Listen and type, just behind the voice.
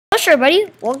sure,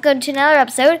 buddy. Welcome to another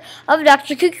episode of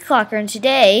Dr. Cookie Clocker. And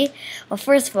today, well,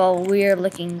 first of all, we're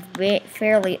looking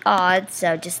fairly odd,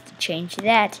 so just to change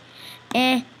that.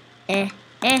 There we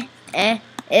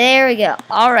go.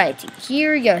 Alright,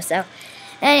 here we go. So,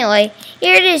 anyway,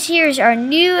 here it is. Here's our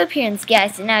new appearance,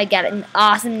 guys. And now I got an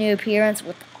awesome new appearance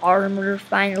with armor,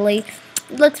 finally.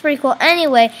 It looks pretty cool.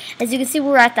 Anyway, as you can see,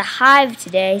 we're at the Hive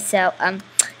today, so,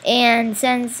 and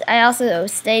since I also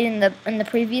stated in the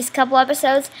previous couple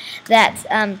episodes that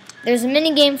there's a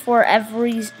mini game for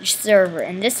every server,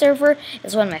 and this server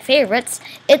is one of my favorites.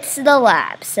 It's the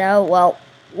lab. So, well,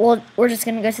 we're just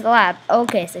gonna go to the lab.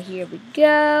 Okay, so here we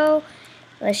go.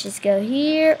 Let's just go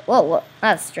here. Whoa,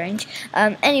 that's strange.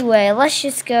 Anyway, let's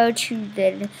just go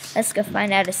to let's go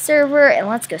find out a server, and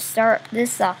let's go start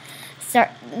this off.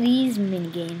 Start these mini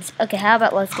games. Okay, how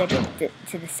about let's go to the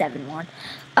 7 one.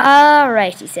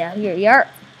 Alrighty, so here we are.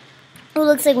 It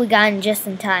looks like we got in just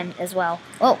in time as well.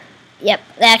 Oh, yep.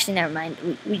 Actually, never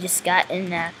mind. We just got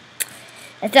in. I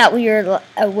thought we were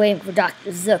waiting for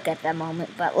Dr. Zook at that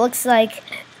moment, but looks like,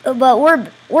 but we're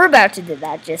about to do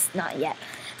that, just not yet.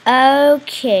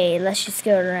 Okay, let's just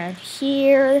go around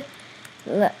here.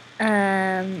 Let's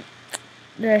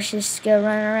just go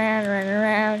run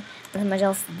around. Nothing much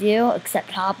else to do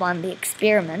except hop on the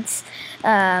experiments.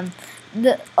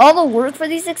 All the work for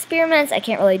these experiments I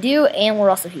can't really do, and we're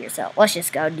also here, so let's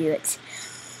just go do it.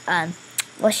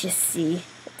 Let's just see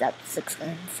what Dr. Zook's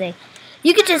gonna say.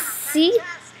 You could just see,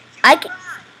 I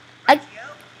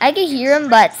can hear him,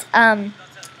 but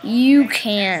you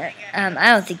can't.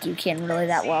 I don't think you can really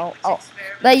that well. Oh,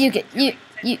 but you could just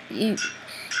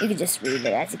read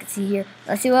it, as you can see here.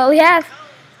 Let's see what we have.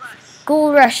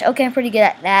 Gold Rush. Okay, I'm pretty good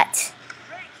at that.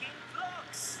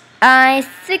 I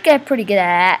think I'm pretty good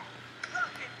at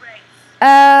that.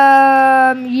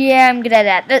 Yeah, I'm good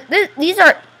at that. These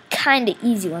are kind of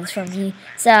easy ones for me.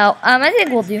 So, I think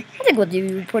we'll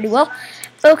do pretty well.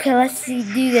 Okay, let's do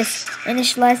this.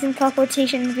 Initializing clock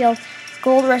rotation field.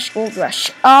 Gold Rush, Gold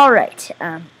Rush. All right.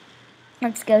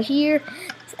 Let's go here,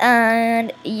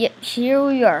 and yep, here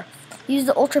we are. Use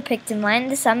the Ultra Pick to mine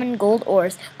to summon gold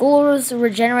ores. Gold ores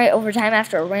regenerate over time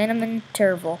after a random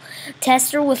interval.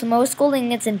 Tester with most gold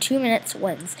ingots in 2 minutes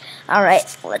wins.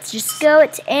 Alright, let's just go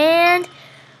and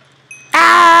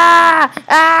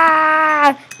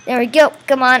there we go.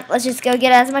 Come on, let's just go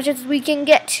get as much as we can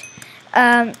get.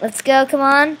 Let's go, come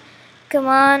on.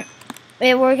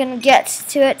 Maybe we're gonna get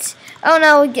to it. Oh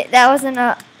no, that wasn't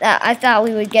I thought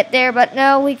we would get there, but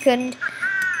no, we couldn't.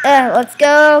 Let's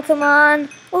go, come on.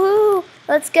 Woohoo!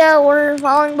 Let's go. We're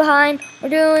falling behind. We're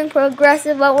doing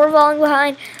progressive, but we're falling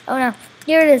behind. Oh no!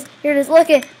 Here it is. Look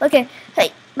it.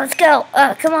 Hey, let's go.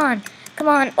 Come on.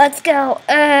 Let's go.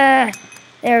 There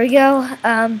we go.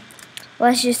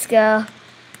 Let's just go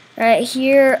right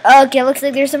here. Okay, looks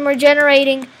like there's some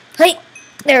regenerating. Hey,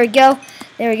 there we go.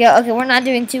 Okay, we're not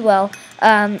doing too well.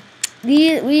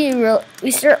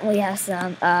 We certainly have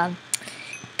some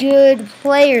good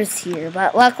players here,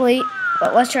 but luckily,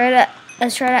 let's try to I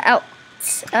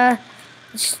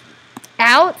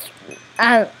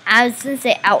was gonna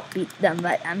say outbeat them,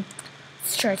 but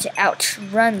let's try to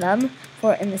outrun them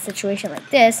in a situation like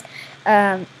this.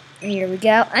 Here we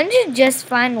go. I'm gonna just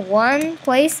find one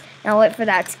place and I'll wait for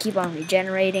that to keep on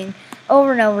regenerating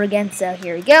over and over again. So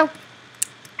here we go.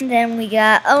 And then we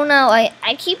got, oh no, I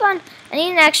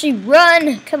need to actually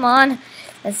run. Come on.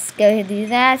 Let's go do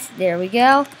that. There we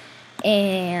go.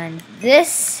 And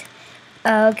this.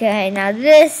 Okay, now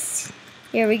this.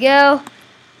 Here we go.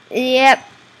 Yep.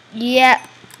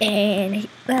 And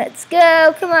let's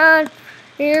go. Come on.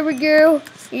 Here we go.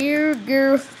 There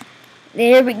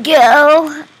we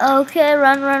go. Okay,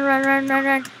 run.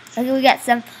 Okay, we got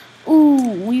some.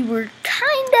 Ooh, we were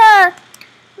kinda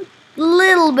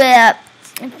little bit.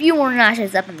 A few more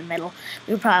notches up in the middle.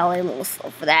 We were probably a little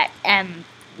slow for that.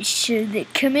 Should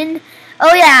it come in?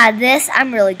 Oh yeah, this.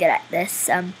 I'm really good at this.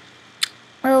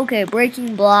 Okay,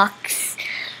 breaking blocks.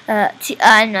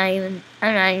 I'm not even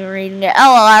reading it.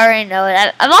 Oh well, I already know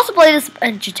it. I've also played this a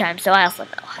bunch of times, so I also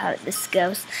know how this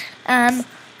goes. All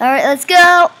right, let's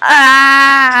go.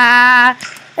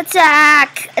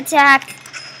 Attack!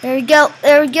 There we go.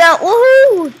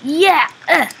 Woohoo! Yeah.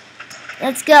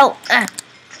 Let's go.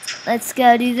 Let's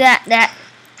go do that.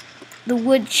 The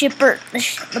wood chipper, the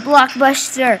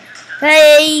blockbuster.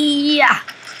 Hey!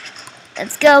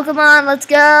 Let's go, come on, let's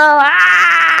go.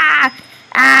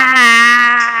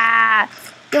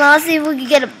 Come on, let's see if we can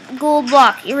get a gold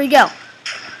block. Here we go.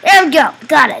 There we go,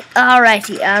 got it.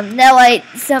 Alrighty, now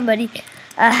somebody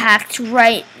hacked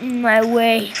right in my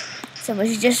way.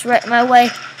 Somebody's just right in my way.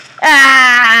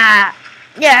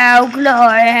 No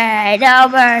glory, no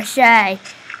mercy.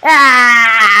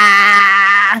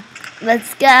 Ah!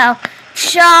 Let's go.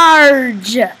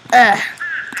 Charge.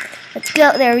 Let's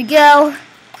go. There we go.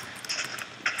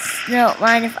 Don't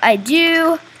mind if I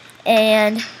do.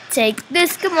 And take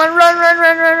this. Come on, run, run,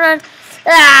 run, run, run.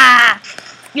 Ah!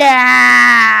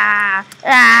 Ah!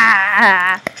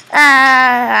 Ah!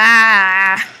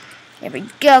 Ah! There we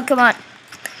go. Come on.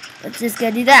 Let's just go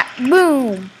do that.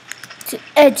 Boom. 2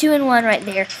 and 1 right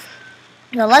there.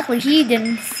 Well, luckily he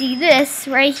didn't see this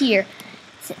right here.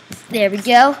 So, there we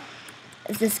go.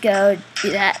 Let's just go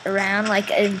do that around like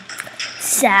a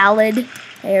salad.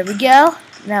 There we go.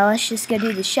 Now let's just go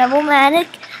do the shovel-matic.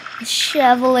 The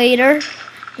shovelator.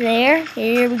 There.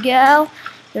 Here we go.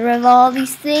 Get rid of all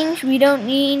these things we don't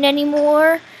need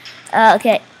anymore.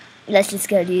 Okay. Let's just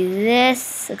go do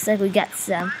this. Looks like we got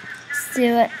some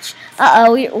sewage.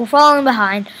 Uh-oh, we're falling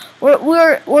behind. We're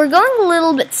going a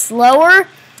little bit slower.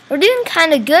 We're doing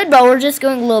kind of good, but we're just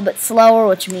going a little bit slower,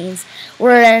 which means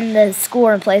we're in the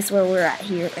scoring place where we're at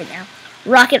here right now.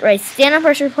 Rocket race, stand on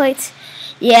pressure plates.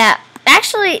 Yeah,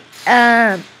 actually,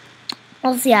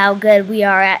 we'll see how good we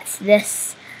are at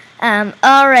this.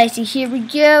 Alrighty, here we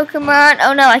go. Come on.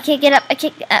 Oh no, I can't get up. I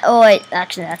can't. Oh wait,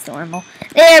 actually that's normal.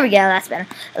 There we go. That's better.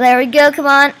 There we go. Come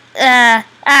on.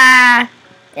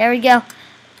 There we go.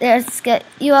 There's good.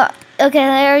 You are okay.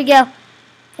 There we go.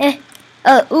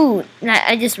 Ooh.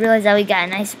 I just realized that we got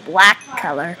a nice black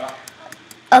color.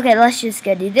 Okay, let's just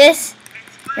go do this.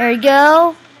 There we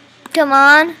go. Come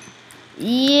on.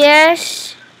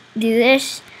 Yes. Do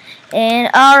this. And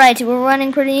alright, we're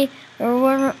running pretty.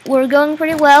 We're going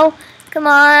pretty well. Come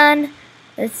on.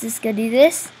 Let's just go do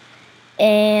this.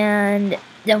 And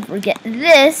don't forget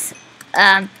this.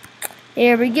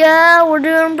 Here we go. We're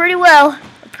doing pretty well.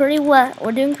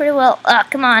 We're doing pretty well.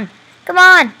 Come on. Come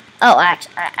on. Oh,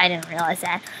 actually, I didn't realize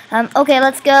that. Okay,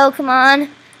 let's go. Come on.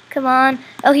 Come on.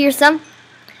 Oh, here's some.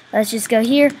 Let's just go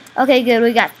here. Okay, good.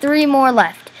 We got 3 more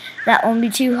left. That won't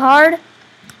be too hard.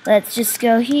 Let's just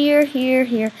go here, here,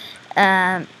 here.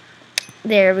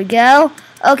 There we go.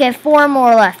 Okay, 4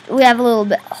 more left. We have a little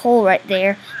bit hole right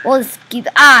there. We'll just keep.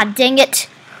 Dang it.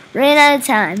 Ran out of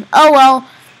time. Oh, well.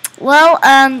 Well,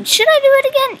 should I do it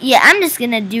again? Yeah, I'm just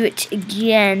gonna do it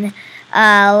again.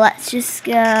 Let's just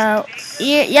go.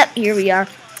 Yep, here we are.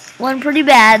 One pretty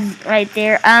bad right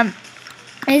there. I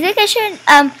think I should.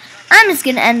 I'm just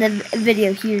gonna end the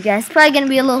video here, guys. Probably gonna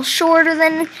be a little shorter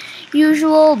than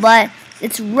usual, but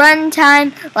it's run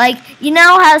time. Like, you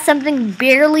know how something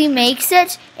barely makes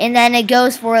it, and then it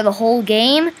goes for the whole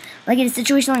game? Like in a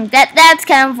situation like that, that's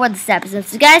kind of for this episode.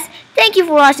 So guys, thank you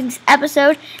for watching this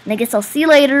episode, and I guess I'll see you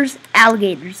later,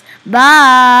 alligators.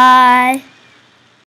 Bye!